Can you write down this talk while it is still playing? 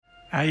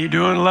How you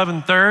doing,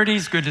 1130?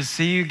 It's good to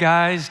see you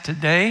guys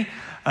today.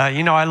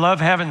 I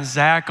love having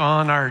Zach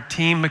on our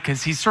team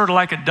because he's sort of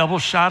like a double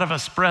shot of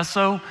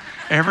espresso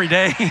every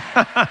day.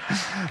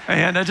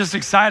 And I'm just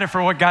excited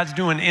for what God's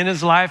doing in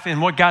his life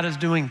and what God is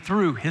doing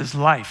through his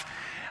life.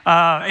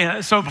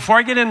 So before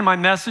I get into my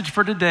message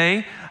for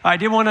today, I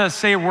did want to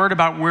say a word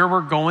about where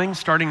we're going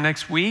starting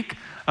next week.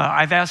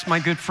 I've asked my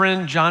good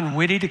friend John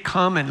Whitty to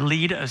come and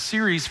lead a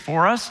series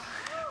for us.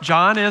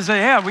 John is we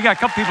got a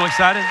couple people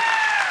excited.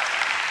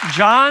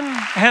 John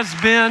has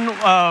been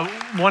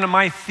one of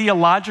my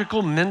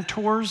theological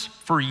mentors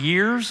for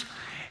years.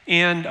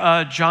 And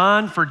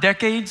John, for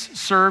decades,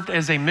 served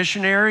as a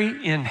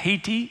missionary in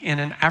Haiti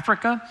and in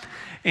Africa.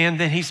 And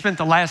then he spent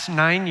the last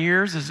 9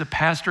 years as a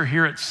pastor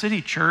here at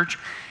City Church.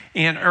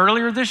 And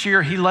earlier this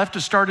year, he left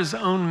to start his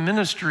own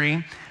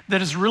ministry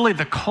that is really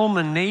the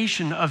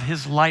culmination of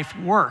his life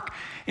work.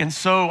 And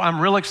so I'm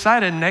real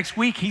excited. Next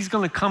week, he's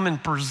going to come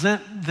and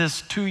present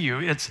this to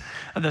you.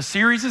 The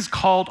series is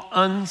called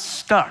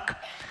Unstuck.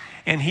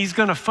 And he's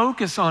going to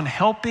focus on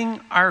helping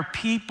our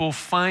people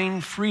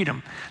find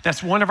freedom.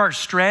 That's one of our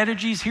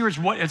strategies here.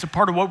 It's a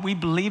part of what we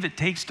believe it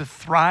takes to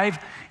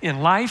thrive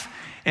in life.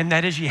 And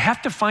that is you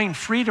have to find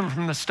freedom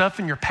from the stuff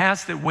in your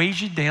past that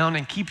weighs you down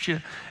and keeps you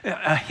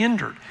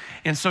hindered.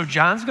 And so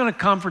John's going to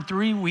come for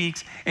 3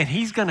 weeks, and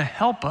he's going to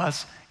help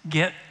us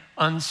get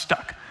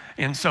unstuck.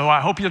 And so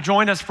I hope you'll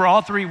join us for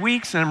all 3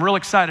 weeks, and I'm real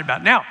excited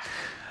about it. Now,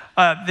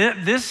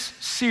 this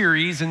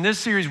series,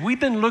 we've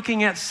been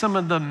looking at some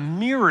of the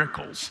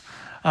miracles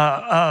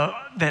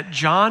that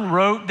John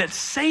wrote that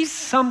say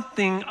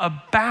something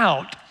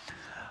about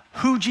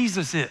who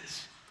Jesus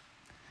is.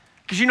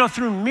 Because,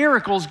 through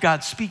miracles,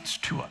 God speaks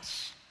to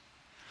us.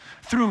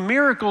 Through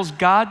miracles,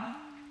 God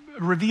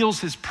reveals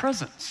his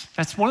presence.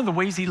 That's one of the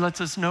ways he lets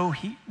us know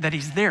that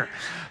he's there.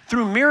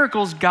 Through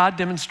miracles, God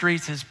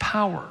demonstrates his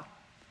power.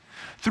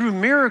 Through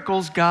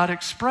miracles, God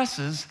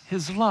expresses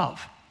his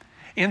love.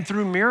 And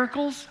through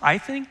miracles, I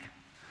think,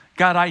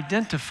 God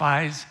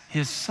identifies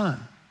his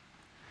son.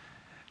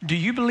 Do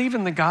you believe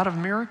in the God of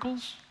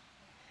miracles?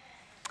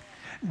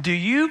 Do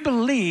you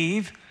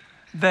believe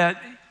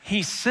that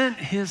he sent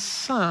his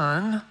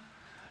son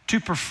to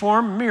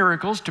perform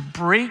miracles, to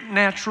break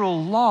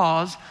natural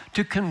laws,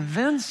 to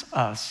convince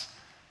us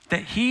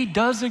that he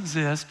does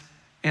exist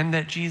and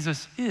that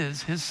Jesus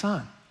is his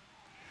son?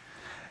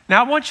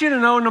 Now, I want you to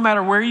know, no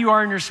matter where you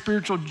are in your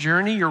spiritual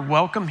journey, you're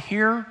welcome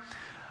here.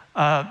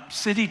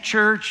 City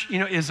Church,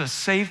 is a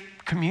safe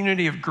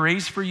community of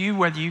grace for you,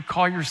 whether you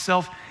call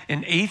yourself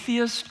an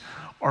atheist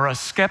or a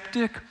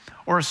skeptic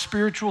or a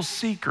spiritual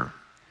seeker.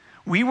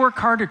 We work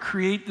hard to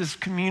create this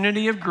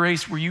community of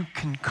grace where you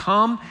can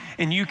come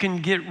and you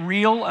can get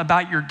real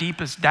about your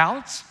deepest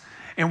doubts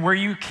and where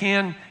you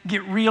can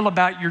get real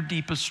about your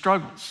deepest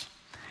struggles.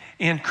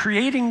 And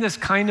creating this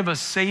kind of a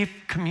safe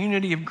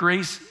community of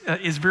grace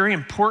is very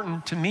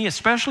important to me,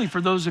 especially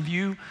for those of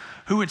you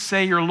who would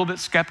say you're a little bit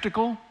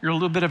skeptical, you're a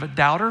little bit of a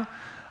doubter,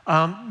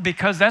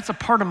 because that's a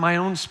part of my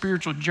own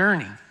spiritual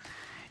journey.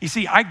 You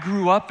see, I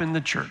grew up in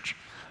the church.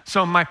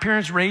 So my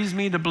parents raised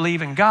me to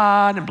believe in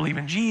God and believe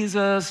in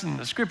Jesus and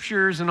the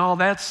scriptures and all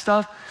that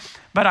stuff.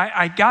 But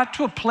I got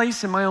to a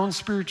place in my own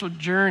spiritual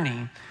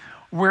journey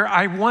where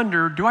I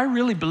wonder, do I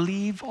really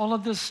believe all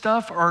of this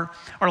stuff? Or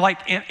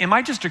am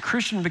I just a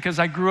Christian because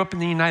I grew up in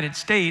the United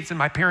States and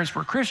my parents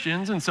were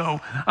Christians, and so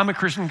I'm a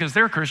Christian because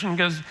they're Christian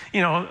because,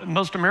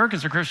 most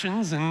Americans are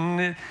Christians.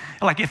 And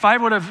if I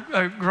would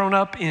have grown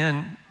up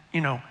in,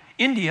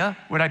 India,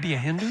 would I be a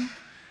Hindu?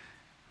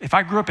 If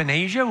I grew up in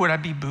Asia, would I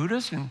be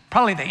Buddhist? And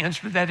probably the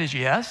answer to that is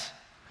yes.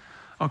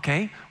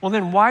 Okay, well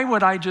then why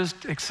would I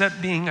just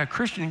accept being a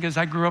Christian because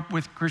I grew up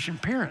with Christian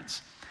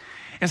parents?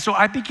 And so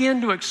I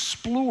began to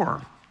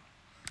explore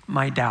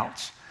my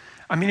doubts.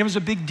 It was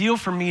a big deal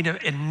for me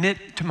to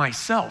admit to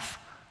myself,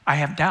 I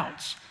have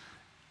doubts.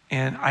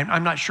 And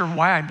I'm not sure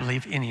why I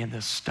believe any of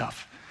this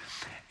stuff.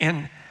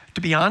 And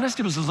to be honest,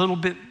 it was a little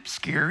bit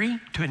scary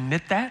to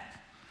admit that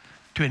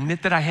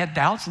I had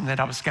doubts and that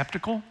I was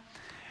skeptical.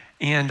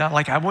 And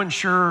I wasn't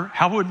sure,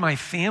 how would my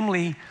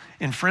family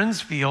and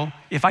friends feel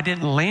if I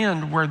didn't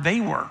land where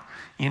they were,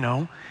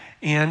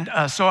 And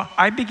so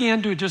I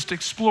began to just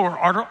explore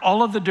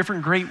all of the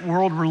different great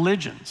world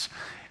religions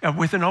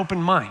with an open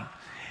mind.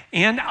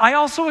 And I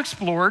also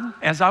explored,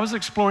 as I was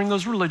exploring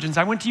those religions,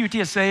 I went to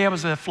UTSA, I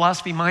was a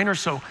philosophy minor,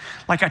 so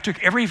I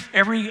took every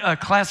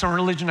class on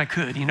religion I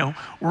could,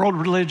 world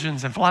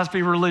religions and philosophy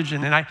of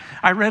religion, and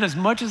I read as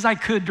much as I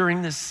could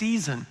during this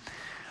season.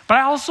 But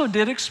I also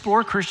did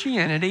explore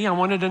Christianity. I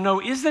wanted to know,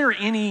 is there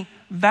any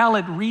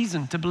valid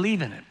reason to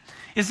believe in it?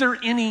 Is there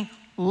any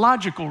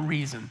logical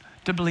reason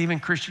to believe in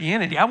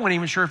Christianity? I wasn't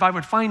even sure if I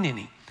would find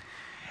any.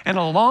 And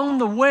along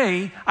the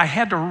way, I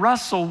had to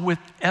wrestle with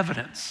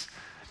evidence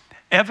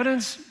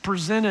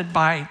presented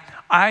by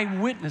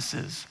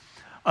eyewitnesses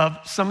of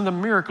some of the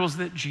miracles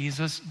that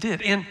Jesus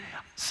did. And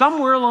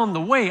somewhere along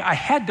the way, I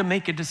had to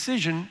make a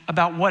decision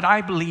about what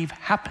I believe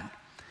happened.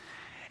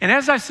 And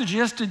as I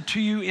suggested to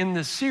you in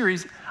this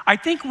series, I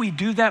think we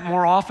do that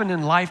more often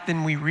in life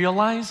than we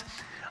realize.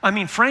 I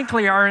mean,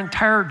 frankly, our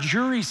entire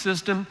jury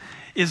system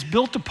is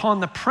built upon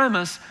the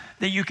premise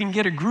that you can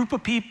get a group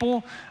of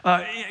people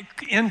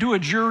into a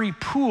jury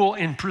pool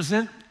and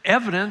present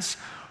evidence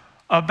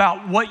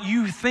about what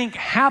you think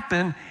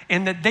happened,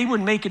 and that they would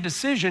make a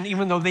decision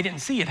even though they didn't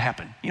see it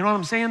happen. You know what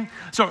I'm saying?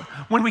 So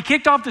when we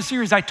kicked off the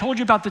series, I told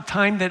you about the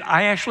time that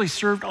I actually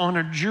served on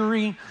a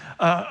jury,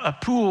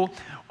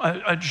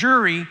 a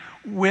jury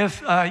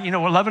with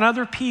 11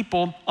 other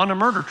people on a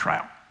murder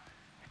trial.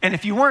 And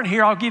if you weren't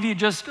here, I'll give you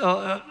just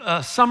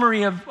a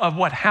summary of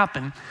what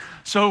happened.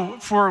 So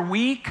for a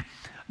week,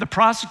 the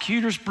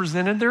prosecutors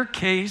presented their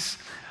case.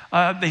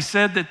 They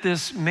said that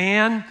this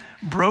man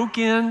broke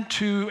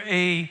into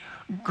a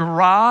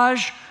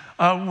garage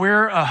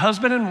where a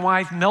husband and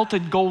wife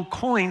melted gold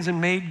coins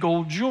and made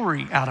gold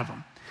jewelry out of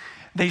them.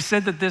 They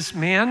said that this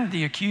man,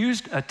 the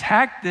accused,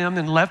 attacked them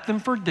and left them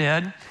for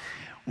dead.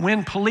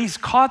 When police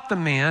caught the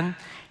man,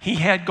 he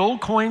had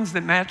gold coins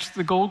that matched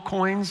the gold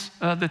coins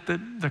that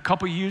the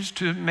couple used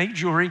to make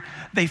jewelry.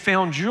 They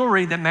found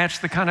jewelry that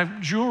matched the kind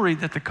of jewelry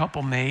that the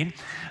couple made.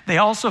 They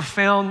also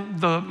found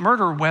the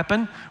murder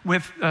weapon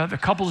with the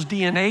couple's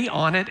DNA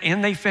on it,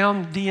 and they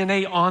found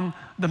DNA on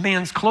the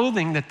man's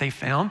clothing that they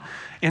found.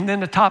 And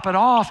then to top it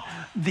off,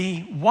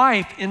 the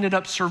wife ended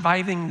up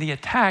surviving the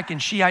attack,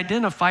 and she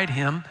identified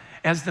him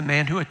as the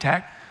man who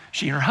attacked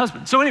she and her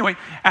husband. So anyway,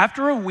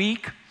 after a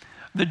week,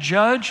 the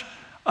judge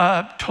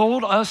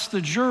told us,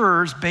 the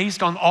jurors,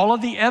 based on all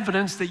of the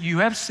evidence that you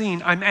have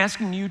seen, I'm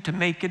asking you to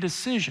make a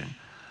decision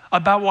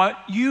about what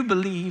you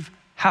believe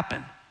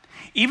happened.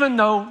 Even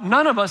though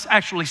none of us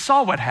actually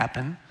saw what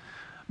happened,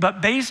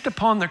 but based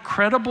upon the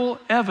credible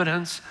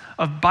evidence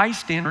of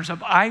bystanders,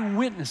 of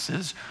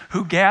eyewitnesses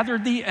who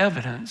gathered the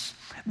evidence,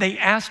 they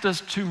asked us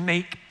to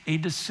make a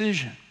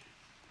decision.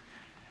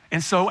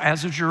 And so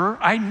as a juror,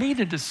 I made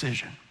a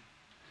decision.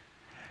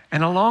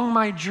 And along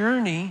my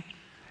journey,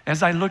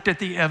 as I looked at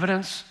the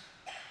evidence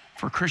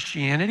for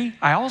Christianity,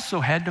 I also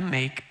had to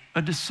make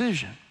a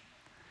decision.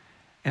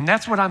 And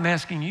that's what I'm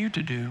asking you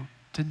to do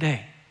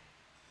today.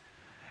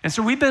 And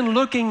so we've been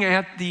looking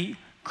at the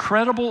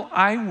credible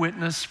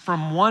eyewitness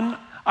from one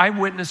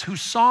eyewitness who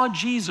saw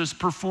Jesus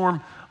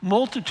perform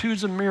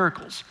multitudes of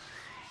miracles.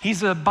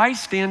 He's a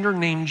bystander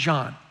named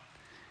John.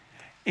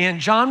 And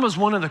John was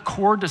one of the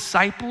core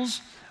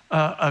disciples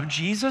of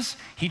Jesus.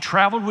 He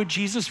traveled with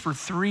Jesus for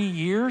 3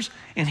 years,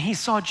 and he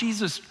saw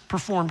Jesus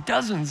perform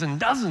dozens and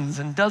dozens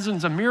and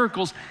dozens of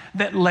miracles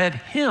that led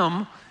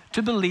him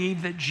to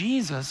believe that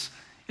Jesus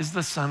is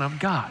the Son of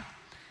God.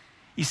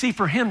 You see,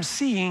 for him,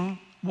 seeing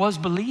was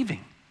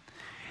believing.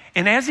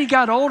 And as he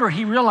got older,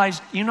 he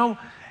realized,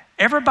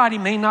 everybody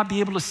may not be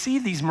able to see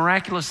these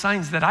miraculous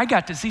signs that I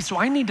got to see, so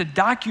I need to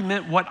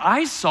document what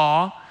I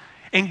saw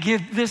and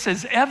give this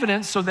as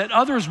evidence so that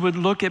others would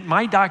look at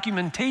my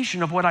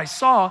documentation of what I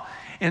saw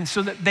and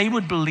so that they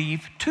would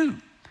believe too.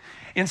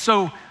 And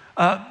so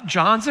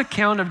John's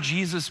account of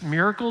Jesus'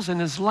 miracles in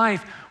his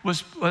life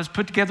was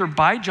put together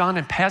by John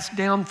and passed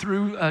down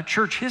through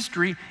church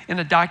history in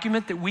a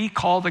document that we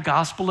call the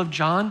Gospel of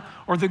John,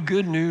 or the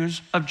Good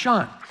News of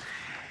John.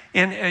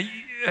 And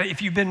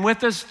if you've been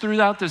with us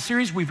throughout the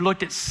series, we've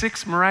looked at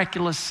 6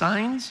 miraculous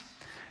signs.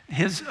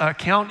 His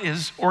account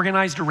is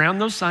organized around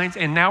those signs,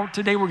 and now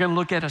today we're going to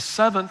look at a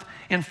 7th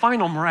and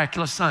final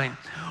miraculous sign.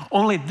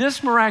 Only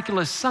this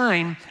miraculous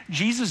sign,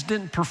 Jesus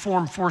didn't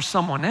perform for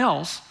someone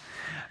else.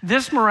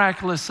 This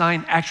miraculous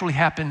sign actually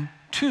happened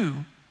to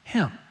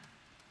him.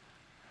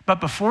 But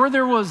before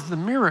there was the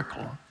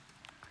miracle,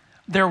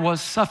 there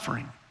was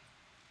suffering.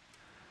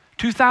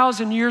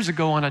 2,000 years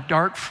ago on a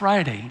dark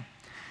Friday,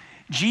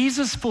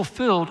 Jesus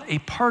fulfilled a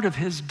part of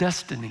his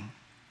destiny.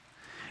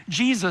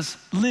 Jesus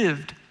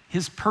lived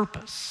his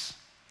purpose.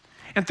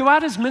 And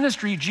throughout his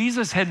ministry,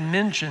 Jesus had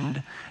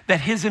mentioned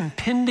that his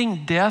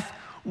impending death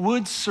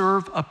would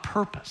serve a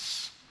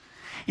purpose.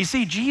 You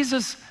see,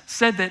 Jesus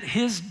said that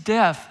his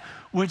death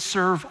would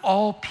serve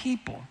all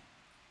people.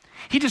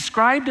 He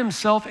described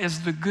himself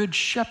as the good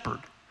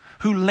shepherd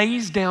who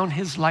lays down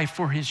his life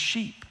for his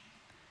sheep.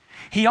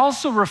 He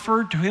also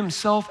referred to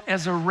himself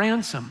as a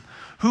ransom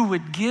who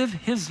would give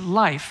his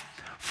life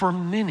for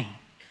many.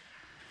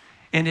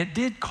 And it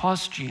did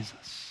cost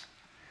Jesus.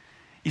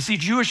 You see,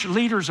 Jewish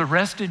leaders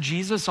arrested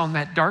Jesus on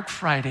that dark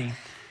Friday,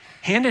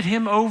 handed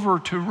him over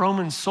to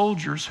Roman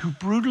soldiers who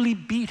brutally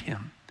beat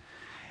him,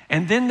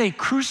 and then they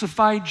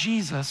crucified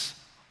Jesus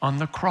on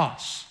the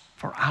cross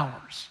for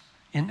hours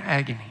in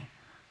agony.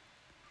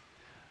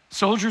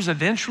 Soldiers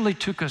eventually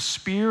took a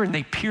spear and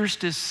they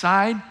pierced his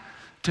side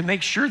to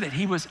make sure that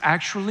he was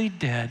actually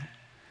dead.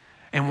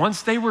 And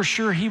once they were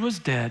sure he was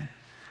dead,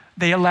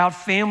 they allowed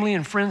family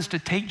and friends to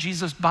take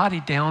Jesus' body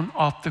down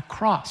off the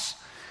cross.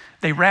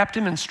 They wrapped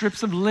him in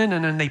strips of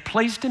linen and they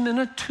placed him in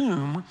a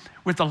tomb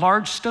with a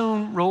large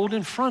stone rolled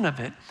in front of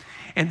it.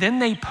 And then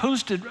they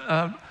posted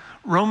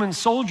Roman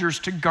soldiers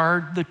to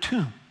guard the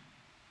tomb.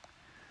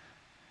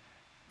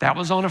 That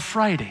was on a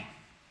Friday.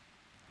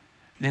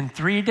 Then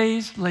 3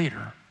 days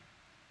later,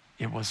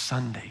 it was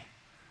Sunday.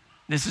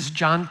 This is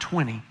John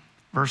 20,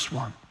 verse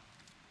 1.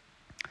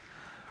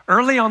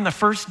 Early on the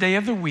first day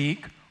of the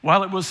week,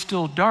 While it was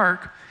still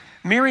dark,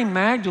 Mary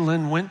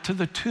Magdalene went to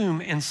the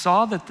tomb and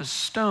saw that the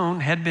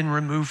stone had been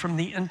removed from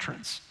the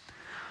entrance.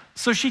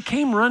 So she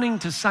came running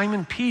to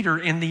Simon Peter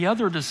and the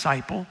other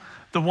disciple,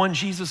 the one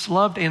Jesus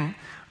loved, and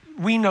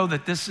we know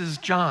that this is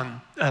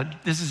John.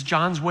 This is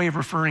John's way of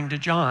referring to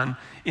John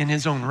in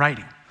his own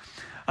writing.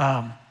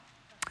 So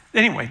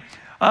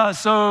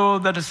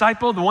the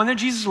disciple, the one that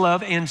Jesus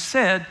loved, and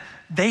said,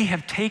 "They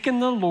have taken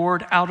the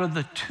Lord out of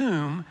the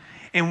tomb,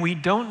 and we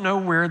don't know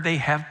where they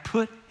have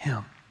put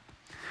him."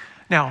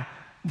 Now,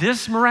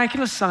 this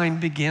miraculous sign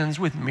begins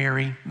with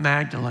Mary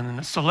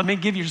Magdalene. So let me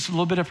give you just a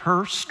little bit of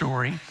her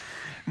story.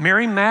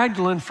 Mary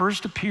Magdalene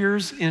first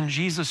appears in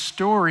Jesus'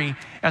 story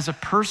as a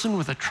person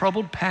with a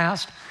troubled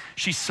past.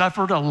 She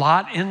suffered a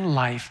lot in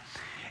life.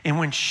 And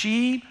when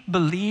she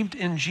believed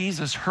in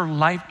Jesus, her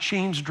life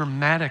changed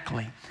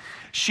dramatically.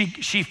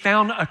 She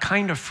found a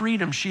kind of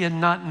freedom she had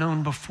not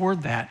known before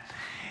that.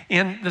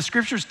 And the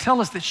scriptures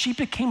tell us that she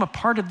became a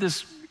part of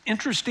this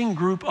interesting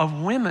group of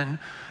women,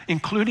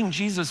 including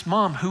Jesus'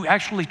 mom, who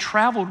actually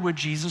traveled with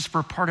Jesus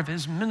for part of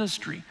his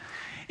ministry.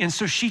 And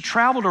so she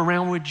traveled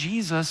around with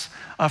Jesus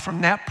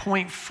from that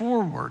point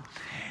forward.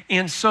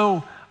 And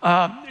so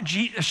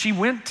she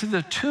went to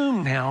the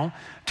tomb now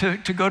to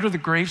go to the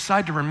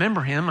graveside to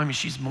remember him. I mean,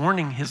 she's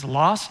mourning his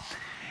loss.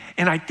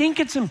 And I think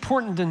it's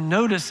important to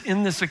notice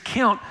in this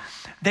account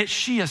that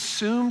she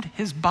assumed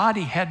his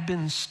body had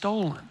been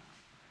stolen.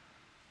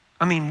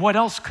 I mean, what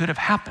else could have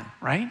happened,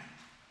 right?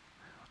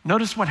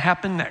 Notice what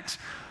happened next.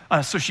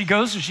 So she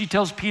goes and she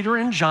tells Peter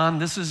and John,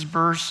 this is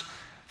verse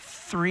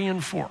 3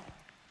 and 4.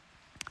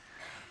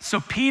 So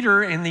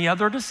Peter and the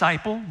other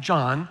disciple,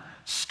 John,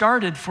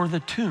 started for the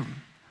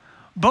tomb.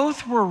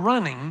 Both were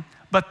running,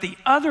 but the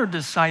other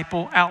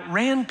disciple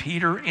outran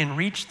Peter and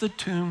reached the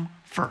tomb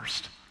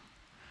first.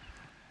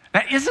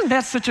 Now, isn't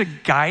that such a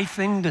guy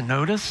thing to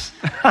notice?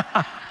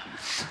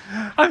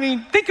 I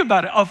mean, think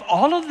about it. Of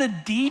all of the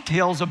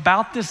details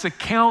about this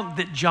account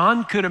that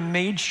John could have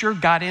made sure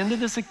got into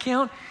this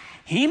account,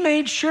 he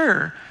made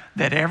sure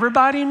that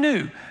everybody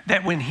knew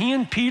that when he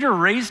and Peter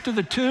raced to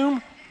the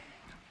tomb,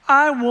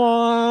 I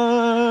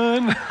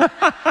won.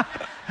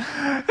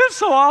 It's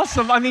so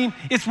awesome. I mean,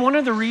 it's one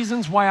of the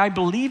reasons why I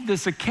believe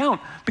this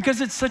account,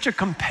 because it's such a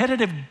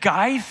competitive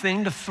guy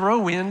thing to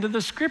throw into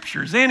the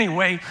scriptures.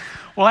 Anyway,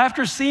 well,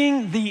 after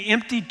seeing the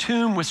empty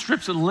tomb with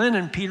strips of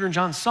linen, Peter and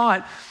John saw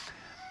it.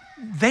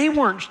 They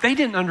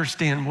didn't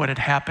understand what had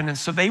happened. And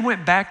so they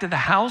went back to the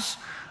house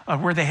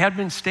where they had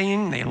been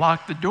staying. They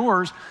locked the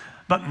doors.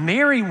 But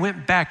Mary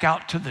went back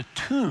out to the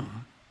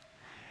tomb.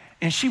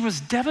 And she was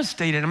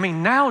devastated. I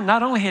mean, now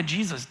not only had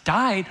Jesus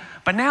died,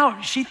 but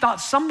now she thought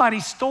somebody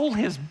stole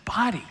his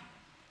body.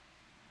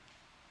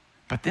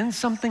 But then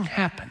something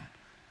happened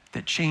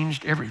that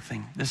changed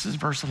everything. This is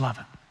verse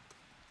 11.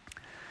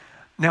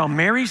 Now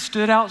Mary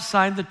stood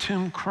outside the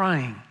tomb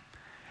crying.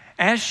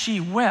 As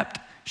she wept,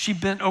 she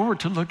bent over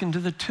to look into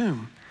the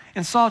tomb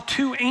and saw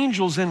two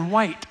angels in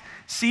white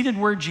seated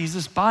where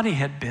Jesus' body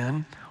had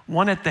been,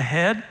 one at the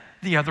head,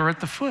 the other at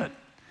the foot.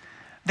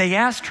 They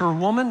asked her,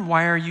 "Woman,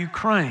 why are you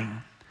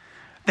crying?"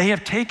 "They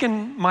have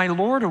taken my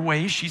Lord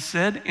away," she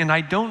said, "and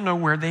I don't know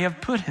where they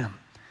have put him."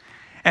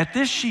 At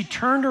this, she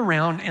turned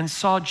around and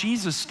saw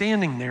Jesus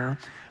standing there,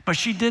 but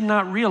she did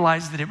not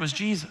realize that it was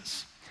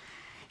Jesus.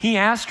 He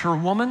asked her,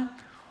 "Woman,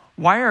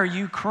 why are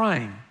you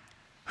crying?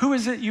 Who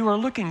is it you are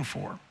looking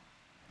for?"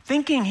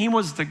 Thinking he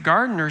was the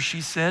gardener, she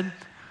said,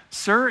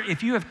 "Sir,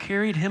 if you have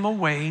carried him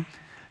away,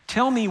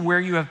 tell me where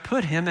you have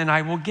put him, and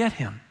I will get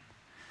him."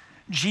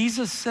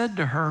 Jesus said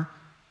to her,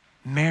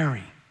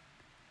 "Mary."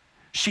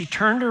 She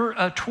turned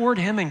toward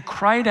him and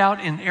cried out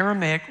in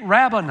Aramaic,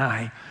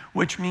 "Rabboni,"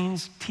 which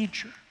means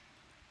teacher.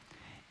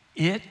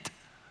 It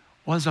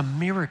was a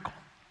miracle.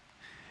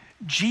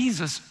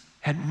 Jesus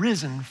had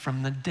risen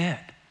from the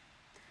dead.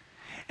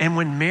 And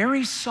when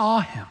Mary saw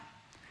him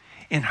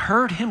and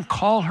heard him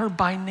call her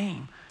by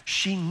name,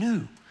 she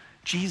knew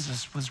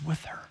Jesus was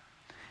with her.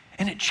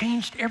 And it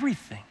changed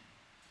everything.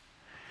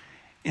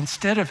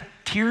 Instead of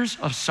tears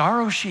of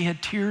sorrow, she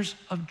had tears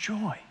of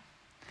joy.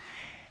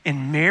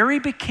 And Mary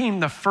became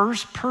the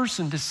first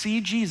person to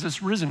see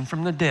Jesus risen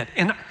from the dead.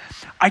 And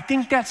I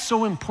think that's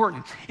so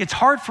important. It's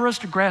hard for us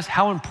to grasp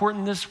how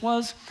important this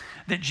was,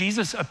 that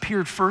Jesus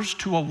appeared first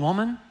to a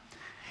woman.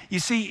 You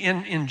see,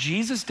 in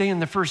Jesus' day, in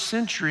the first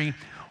century,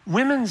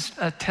 women's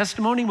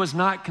testimony was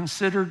not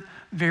considered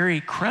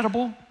very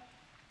credible.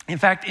 In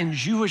fact, in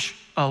Jewish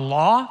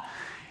law,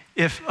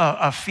 if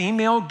a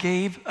female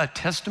gave a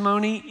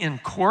testimony in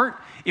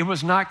court, it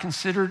was not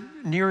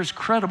considered near as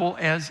credible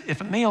as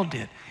if a male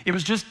did. It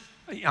was just,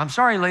 I'm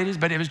sorry, ladies,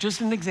 but it was just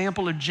an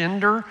example of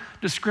gender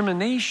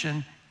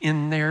discrimination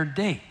in their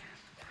day.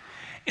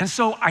 And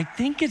so I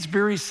think it's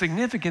very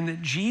significant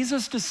that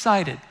Jesus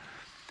decided,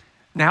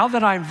 now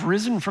that I've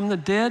risen from the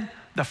dead,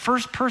 the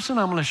first person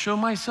I'm going to show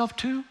myself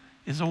to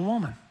is a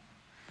woman.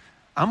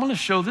 I'm going to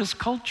show this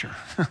culture.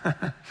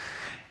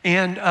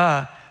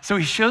 And so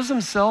he shows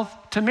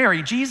himself to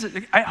Mary. Jesus,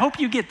 I hope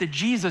you get that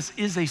Jesus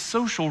is a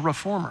social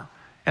reformer.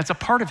 That's a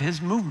part of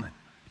his movement,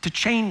 to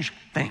change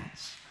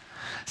things.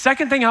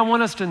 Second thing I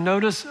want us to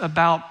notice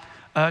about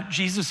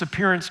Jesus'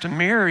 appearance to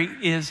Mary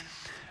is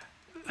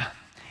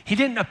he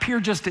didn't appear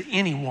just to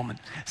any woman.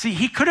 See,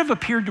 he could have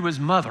appeared to his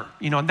mother,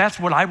 and that's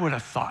what I would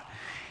have thought.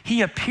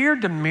 He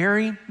appeared to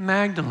Mary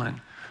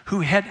Magdalene,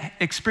 who had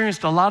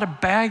experienced a lot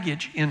of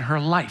baggage in her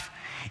life.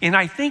 And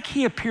I think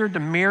he appeared to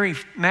Mary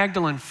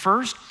Magdalene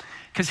first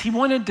because he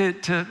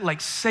wanted to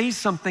say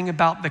something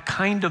about the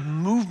kind of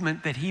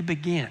movement that he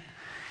began.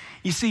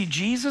 You see,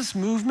 Jesus'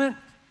 movement,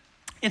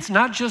 it's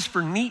not just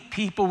for neat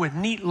people with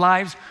neat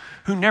lives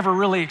who never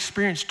really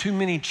experienced too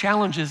many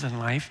challenges in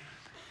life.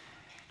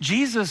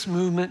 Jesus'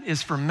 movement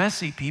is for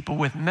messy people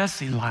with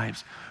messy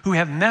lives who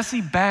have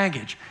messy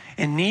baggage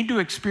and need to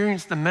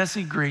experience the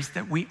messy grace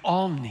that we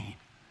all need.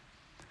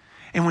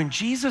 And when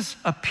Jesus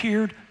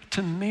appeared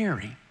to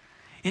Mary,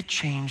 it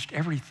changed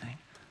everything.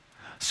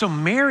 So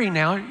Mary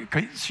now,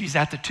 she's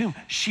at the tomb.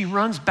 She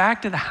runs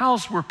back to the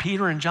house where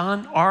Peter and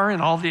John are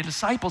and all the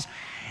disciples,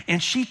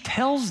 and she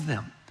tells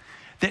them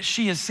that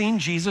she has seen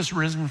Jesus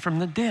risen from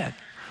the dead.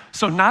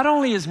 So not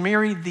only is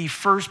Mary the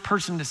first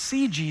person to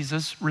see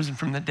Jesus risen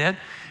from the dead,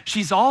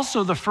 she's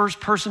also the first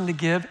person to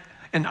give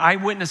an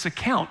eyewitness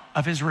account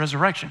of his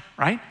resurrection,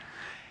 right?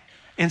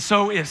 And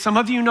so if some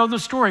of you know the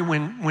story,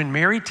 when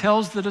Mary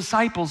tells the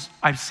disciples,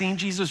 I've seen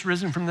Jesus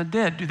risen from the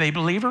dead, do they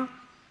believe her?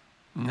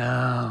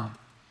 No.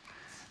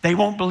 They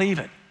won't believe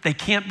it. They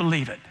can't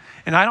believe it.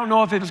 And I don't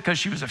know if it was because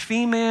she was a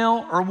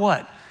female or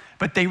what,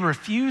 but they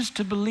refused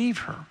to believe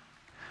her.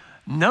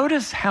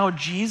 Notice how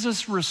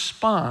Jesus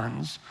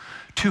responds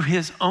to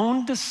his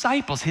own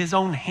disciples, his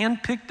own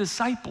handpicked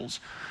disciples,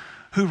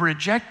 who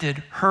rejected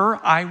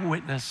her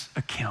eyewitness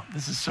account.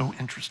 This is so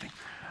interesting.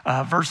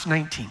 Verse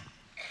 19.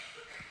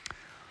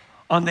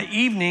 On the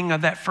evening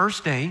of that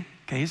first day,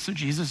 okay, so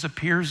Jesus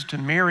appears to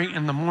Mary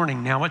in the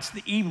morning. Now it's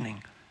the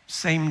evening,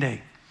 same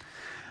day.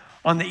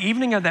 On the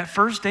evening of that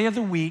first day of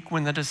the week,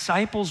 when the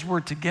disciples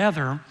were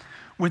together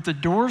with the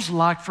doors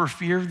locked for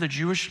fear of the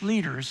Jewish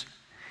leaders,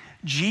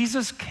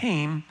 Jesus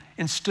came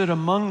and stood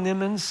among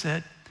them and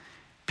said,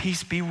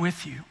 "Peace be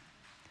with you."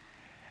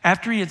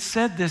 After he had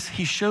said this,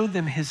 he showed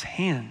them his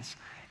hands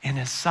and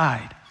his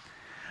side.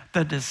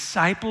 The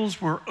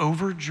disciples were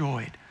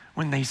overjoyed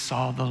when they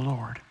saw the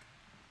Lord.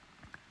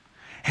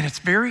 And it's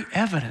very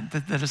evident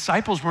that the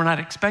disciples were not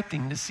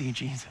expecting to see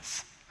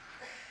Jesus.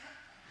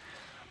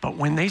 But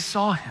when they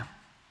saw him,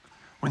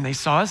 when they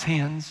saw his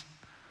hands,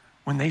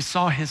 when they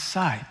saw his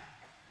side,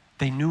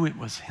 they knew it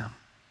was him.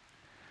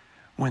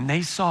 When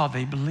they saw,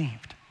 they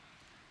believed.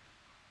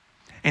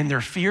 And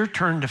their fear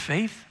turned to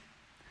faith,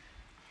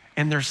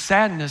 and their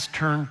sadness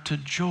turned to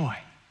joy.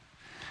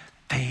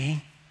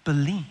 They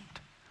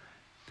believed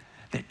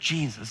that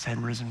Jesus had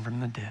risen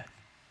from the dead.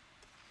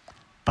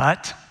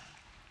 But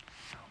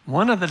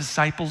one of the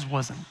disciples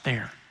wasn't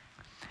there.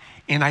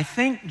 And I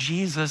think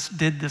Jesus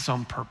did this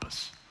on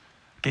purpose.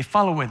 Okay,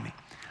 follow with me.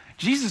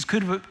 Jesus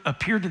could have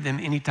appeared to them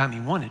anytime he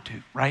wanted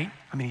to, right?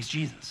 I mean, he's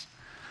Jesus.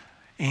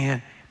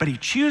 But he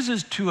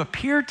chooses to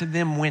appear to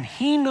them when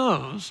he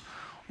knows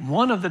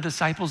one of the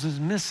disciples is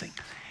missing.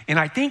 And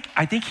I think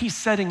he's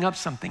setting up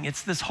something.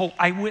 It's this whole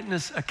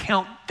eyewitness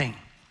account thing.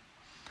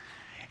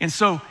 And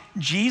so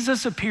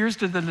Jesus appears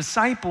to the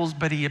disciples,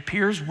 but he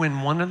appears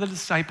when one of the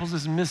disciples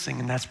is missing.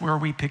 And that's where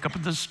we pick up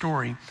the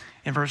story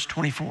in verse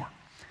 24.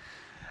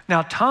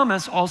 Now,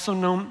 Thomas, also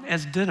known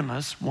as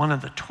Didymus, one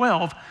of the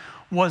 12,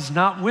 was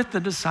not with the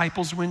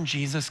disciples when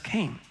Jesus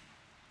came.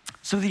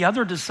 So the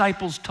other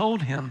disciples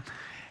told him,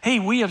 "Hey,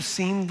 we have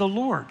seen the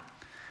Lord."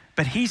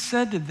 But he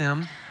said to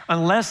them,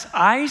 "Unless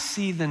I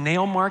see the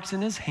nail marks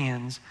in his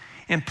hands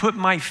and put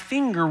my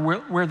finger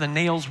where the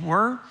nails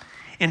were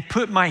and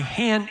put my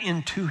hand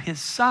into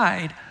his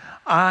side,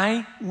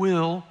 I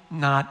will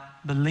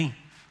not believe."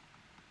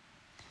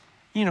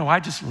 I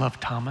just love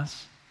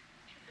Thomas.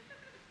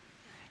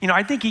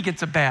 I think he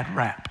gets a bad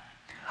rap.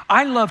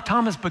 I love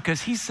Thomas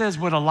because he says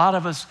what a lot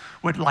of us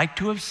would like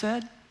to have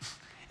said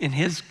in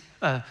his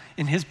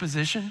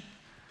position.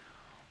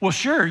 Well,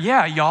 sure,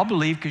 yeah, y'all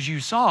believe because you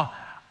saw.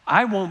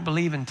 I won't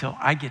believe until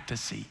I get to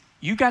see.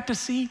 You got to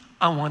see,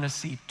 I want to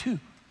see too.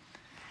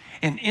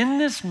 And in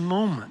this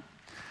moment,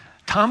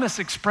 Thomas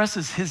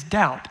expresses his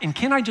doubt. And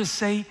can I just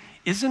say,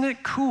 isn't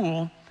it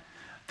cool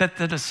that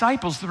the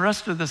disciples, the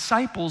rest of the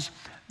disciples,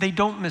 they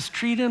don't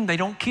mistreat him, they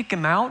don't kick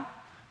him out,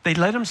 they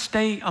let him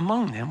stay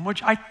among them,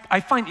 which I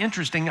find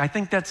interesting. I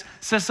think that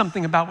says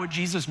something about what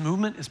Jesus'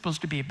 movement is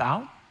supposed to be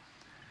about.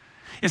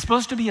 It's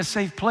supposed to be a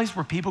safe place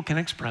where people can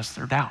express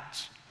their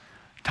doubts.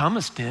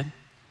 Thomas did.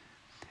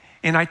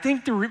 And I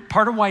think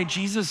part of why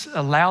Jesus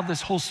allowed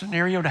this whole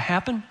scenario to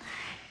happen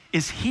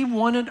is he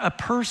wanted a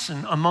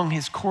person among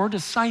his core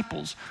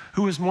disciples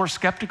who was more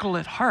skeptical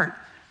at heart,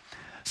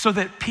 so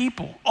that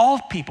people, all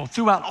people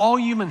throughout all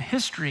human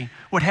history,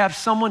 would have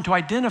someone to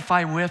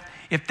identify with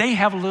if they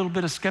have a little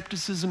bit of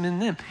skepticism in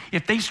them,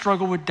 if they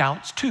struggle with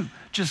doubts too,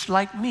 just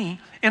like me,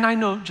 and I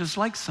know just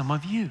like some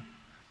of you.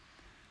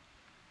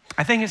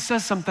 I think it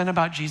says something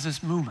about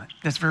Jesus' movement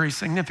that's very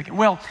significant.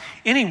 Well,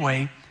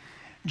 anyway,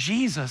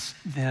 Jesus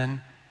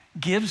then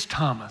gives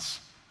Thomas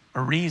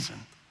a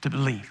reason to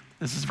believe.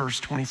 This is verse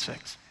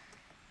 26.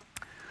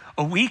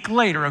 A week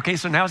later, okay,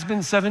 so now it's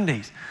been 7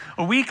 days.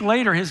 A week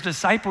later, his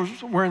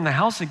disciples were in the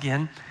house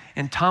again,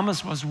 and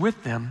Thomas was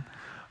with them.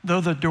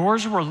 Though the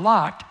doors were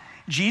locked,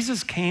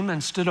 Jesus came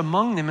and stood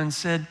among them and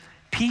said,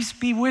 "Peace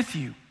be with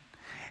you."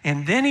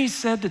 And then he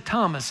said to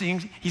Thomas,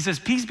 he says,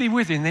 "Peace be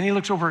with you." And then he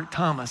looks over at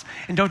Thomas.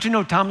 And don't you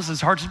know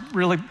Thomas's heart's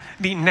really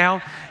beating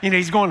now? You know,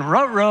 he's going,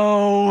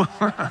 "Ruh-roh."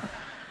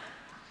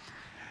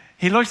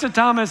 He looks at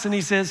Thomas and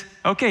he says,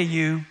 "Okay,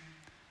 you,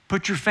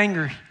 put your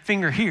finger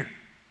here.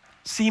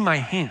 See my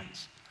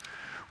hands.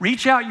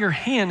 Reach out your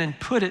hand and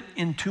put it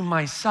into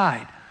my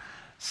side.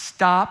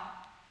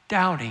 Stop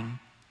doubting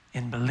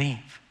and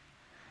believe."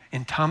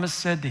 And Thomas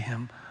said to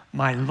him,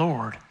 "My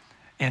Lord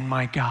and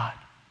my God."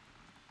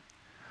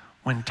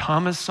 When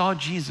Thomas saw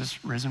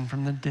Jesus risen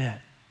from the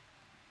dead,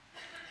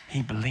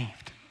 he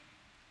believed.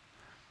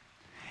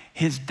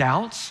 His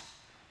doubts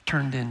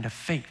turned into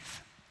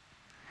faith.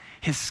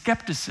 His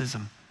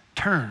skepticism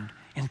turned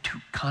into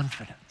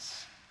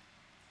confidence.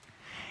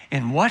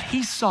 And what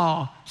he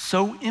saw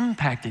so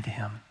impacted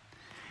him.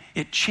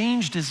 It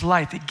changed his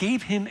life. It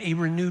gave him a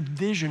renewed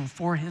vision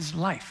for his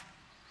life.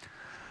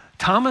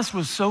 Thomas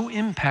was so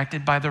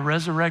impacted by the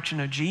resurrection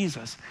of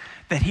Jesus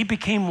that he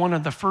became one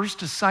of the first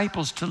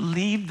disciples to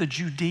leave the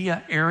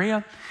Judea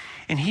area,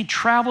 and he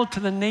traveled to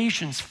the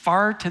nations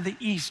far to the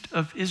east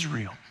of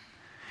Israel.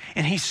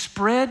 And he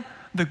spread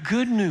the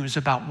good news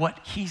about what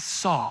he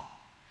saw.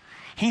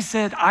 He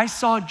said, "I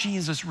saw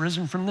Jesus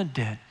risen from the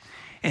dead,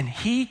 and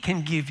he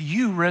can give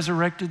you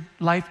resurrected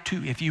life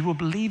too if you will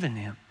believe in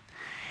him."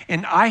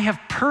 And I have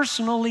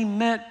personally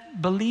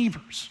met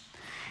believers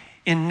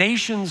in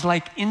nations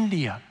like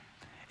India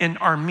and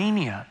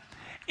Armenia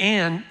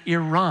and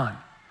Iran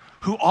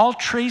who all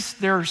trace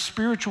their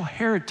spiritual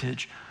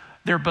heritage,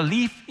 their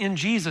belief in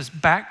Jesus,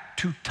 back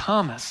to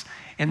Thomas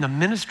and the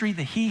ministry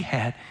that he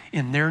had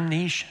in their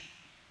nation.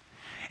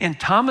 And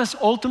Thomas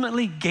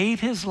ultimately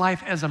gave his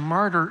life as a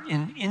martyr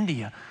in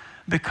India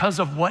because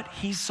of what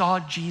he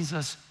saw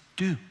Jesus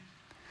do.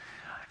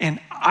 And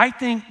I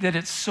think that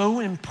it's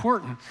so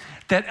important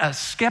that a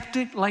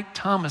skeptic like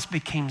Thomas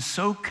became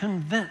so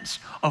convinced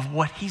of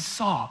what he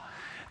saw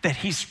that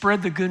he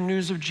spread the good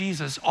news of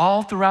Jesus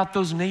all throughout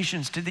those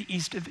nations to the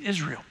east of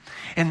Israel.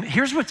 And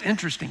here's what's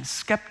interesting,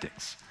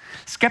 skeptics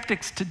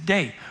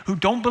today who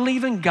don't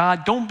believe in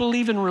God, don't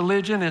believe in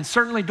religion, and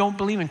certainly don't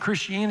believe in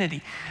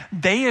Christianity,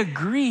 they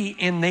agree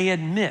and they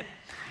admit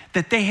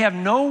that they have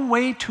no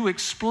way to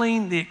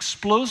explain the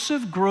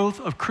explosive growth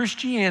of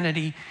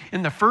Christianity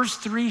in the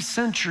first 3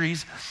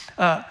 centuries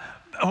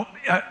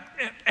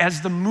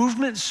as the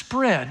movement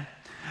spread.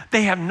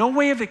 They have no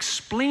way of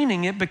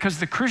explaining it because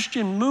the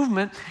Christian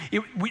movement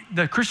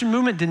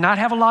did not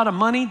have a lot of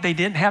money. They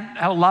didn't have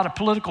a lot of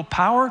political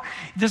power.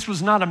 This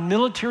was not a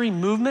military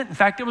movement. In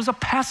fact, it was a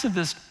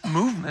pacifist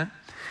movement.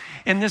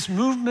 And this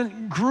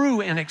movement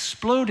grew and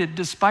exploded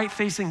despite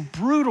facing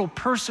brutal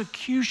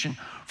persecution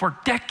for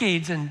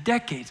decades and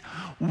decades.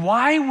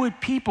 Why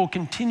would people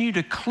continue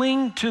to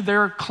cling to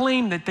their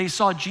claim that they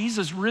saw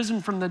Jesus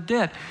risen from the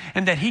dead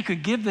and that he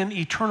could give them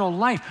eternal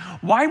life?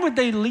 Why would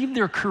they leave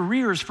their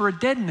careers for a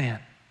dead man?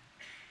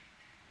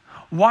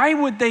 Why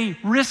would they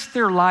risk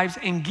their lives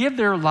and give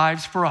their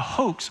lives for a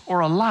hoax or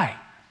a lie?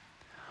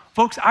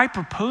 Folks, I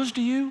propose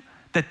to you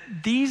that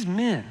these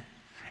men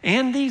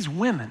and these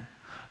women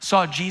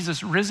saw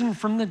Jesus risen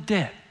from the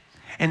dead,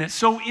 and it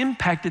so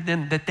impacted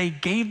them that they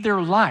gave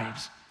their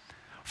lives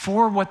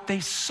for what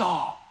they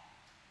saw.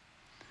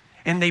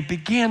 And they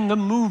began the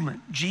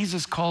movement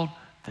Jesus called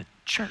the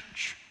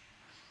church.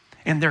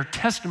 And their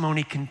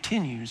testimony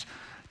continues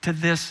to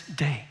this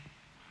day.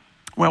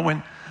 Well,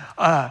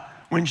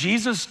 when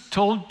Jesus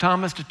told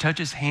Thomas to touch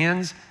his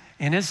hands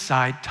and his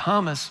side,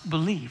 Thomas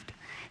believed.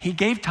 He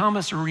gave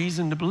Thomas a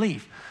reason to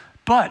believe.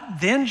 But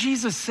then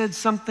Jesus said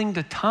something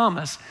to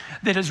Thomas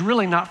that is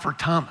really not for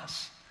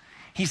Thomas.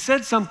 He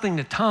said something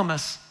to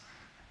Thomas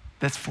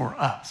that's for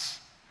us.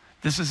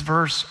 This is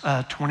verse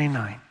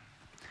 29.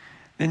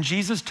 Then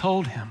Jesus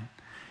told him,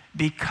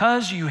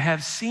 "Because you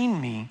have seen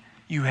me,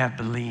 you have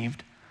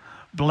believed.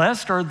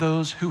 Blessed are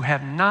those who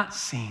have not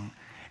seen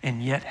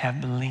and yet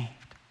have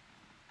believed."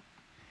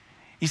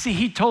 You see,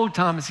 he told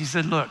Thomas, he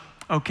said, "Look,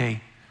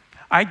 okay,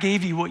 I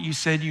gave you what you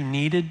said you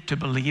needed to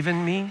believe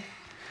in me."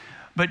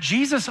 But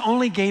Jesus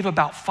only gave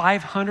about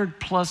 500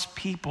 plus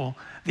people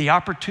the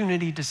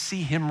opportunity to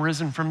see him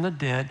risen from the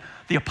dead.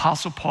 The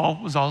Apostle Paul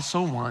was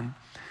also one.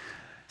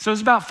 So it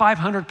was about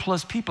 500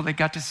 plus people that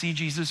got to see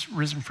Jesus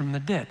risen from the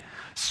dead.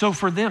 So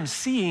for them,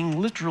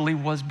 seeing literally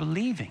was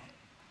believing.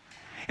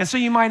 And so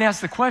you might ask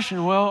the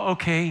question, well,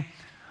 okay,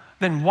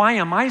 then why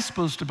am I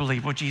supposed to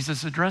believe? Well,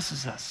 Jesus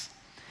addresses us.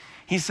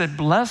 He said,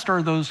 "Blessed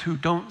are those who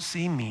don't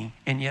see me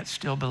and yet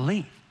still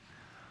believe."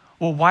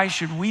 Well, why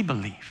should we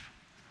believe?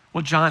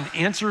 Well, John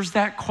answers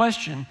that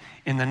question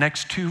in the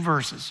next 2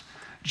 verses.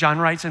 John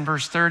writes in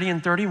verse 30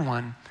 and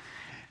 31,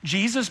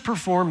 "Jesus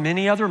performed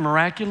many other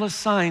miraculous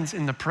signs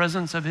in the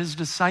presence of his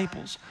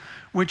disciples,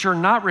 which are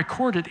not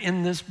recorded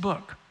in this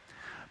book.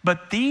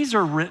 But these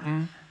are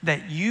written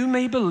that you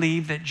may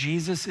believe that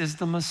Jesus is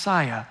the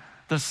Messiah,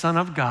 the Son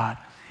of God,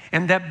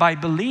 and that by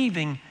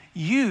believing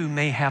you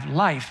may have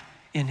life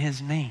in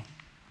his name.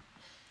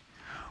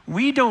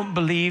 We don't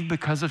believe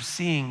because of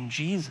seeing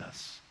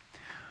Jesus.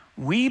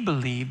 We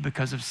believe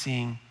because of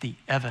seeing the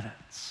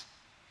evidence.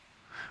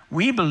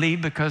 We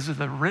believe because of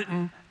the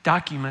written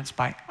documents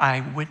by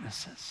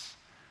eyewitnesses.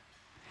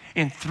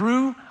 And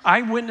through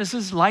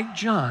eyewitnesses like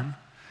John,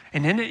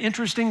 and isn't it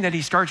interesting that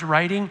he starts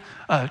writing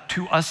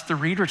to us, the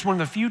reader? It's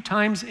one of the few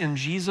times in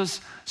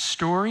Jesus'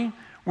 story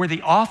where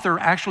the author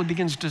actually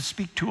begins to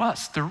speak to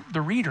us,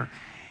 the reader.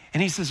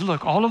 And he says,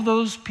 look, all of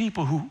those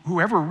people who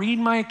ever read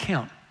my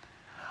account,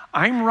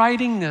 I'm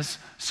writing this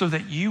so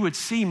that you would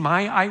see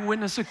my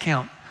eyewitness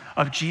account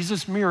of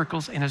Jesus'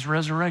 miracles and his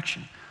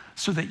resurrection,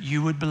 so that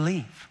you would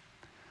believe.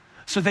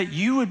 So that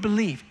you would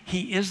believe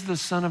he is the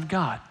Son of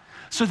God.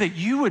 So that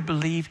you would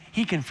believe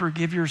he can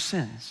forgive your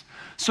sins.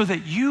 So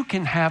that you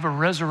can have a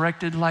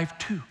resurrected life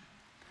too.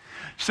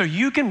 So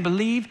you can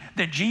believe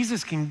that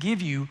Jesus can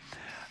give you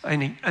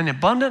an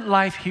abundant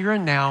life here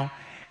and now,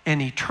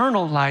 and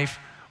eternal life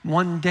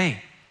one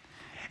day.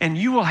 And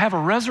you will have a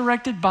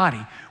resurrected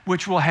body,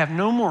 which will have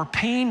no more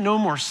pain, no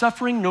more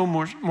suffering, no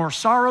more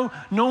sorrow,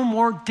 no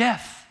more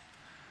death.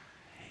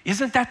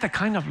 Isn't that the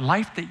kind of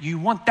life that you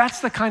want?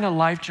 That's the kind of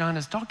life John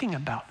is talking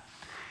about.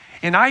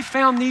 And I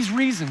found these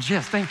reasons.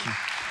 Yes, thank you.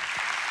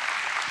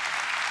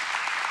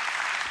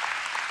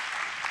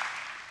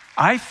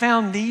 I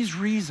found these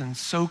reasons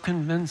so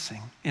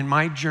convincing in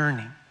my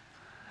journey.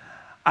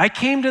 I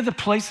came to the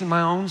place in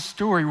my own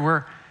story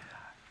where,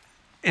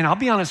 and I'll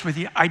be honest with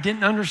you, I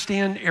didn't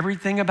understand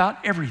everything about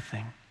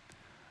everything,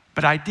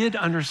 but I did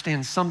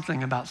understand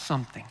something about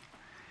something.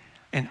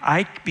 And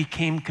I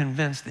became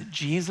convinced that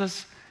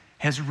Jesus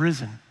has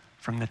risen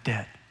from the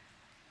dead.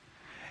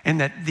 And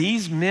that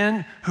these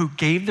men who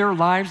gave their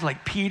lives,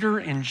 like Peter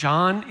and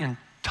John and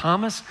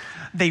Thomas,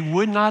 they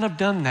would not have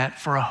done that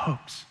for a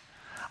hoax.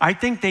 I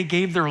think they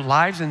gave their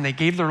lives, and they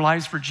gave their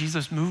lives for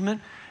Jesus'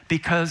 movement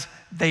because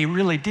they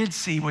really did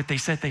see what they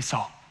said they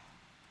saw.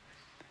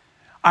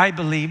 I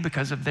believe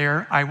because of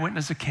their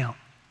eyewitness account.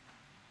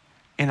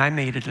 And I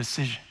made a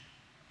decision.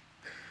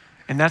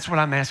 And that's what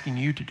I'm asking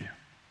you to do.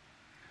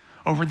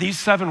 Over these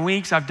 7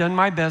 weeks, I've done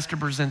my best to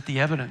present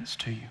the evidence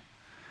to you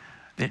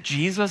that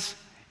Jesus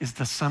is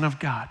the Son of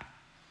God,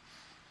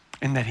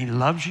 and that he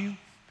loves you,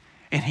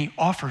 and he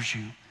offers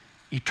you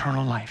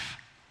eternal life.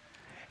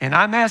 And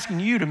I'm asking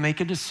you to make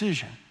a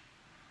decision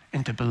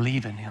and to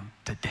believe in him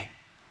today.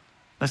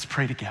 Let's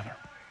pray together.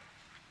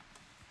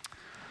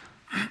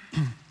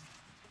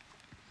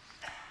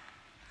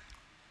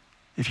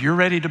 If you're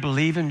ready to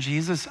believe in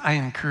Jesus, I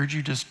encourage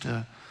you just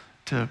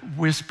to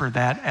whisper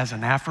that as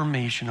an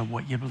affirmation of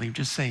what you believe.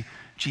 Just say,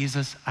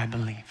 Jesus, I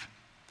believe.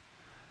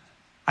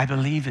 I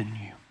believe in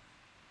you.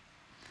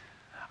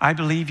 I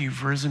believe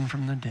you've risen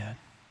from the dead.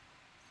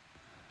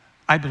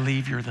 I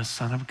believe you're the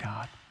Son of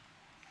God.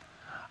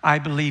 I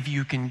believe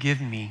you can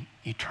give me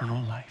eternal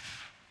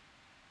life.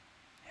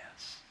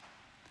 Yes.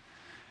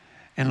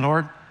 And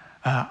Lord,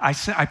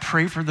 I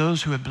pray for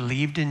those who have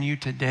believed in you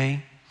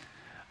today,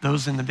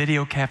 those in the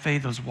video cafe,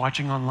 those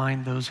watching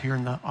online, those here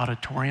in the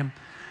auditorium.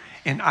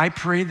 And I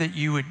pray that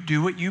you would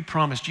do what you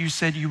promised. You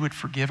said you would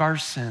forgive our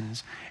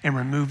sins and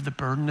remove the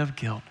burden of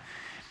guilt.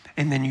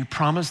 And then you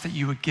promised that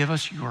you would give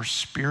us your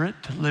Spirit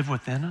to live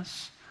within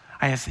us.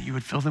 I ask that you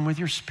would fill them with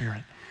your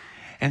Spirit.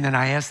 And then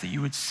I ask that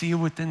you would seal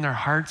within their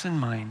hearts and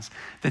minds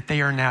that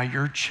they are now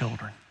your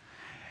children.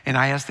 And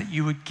I ask that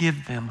you would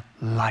give them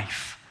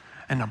life,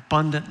 an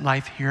abundant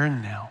life here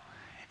and now,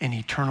 and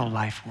eternal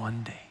life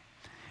one day.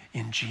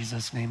 In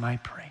Jesus' name I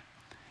pray.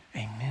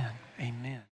 Amen. Amen.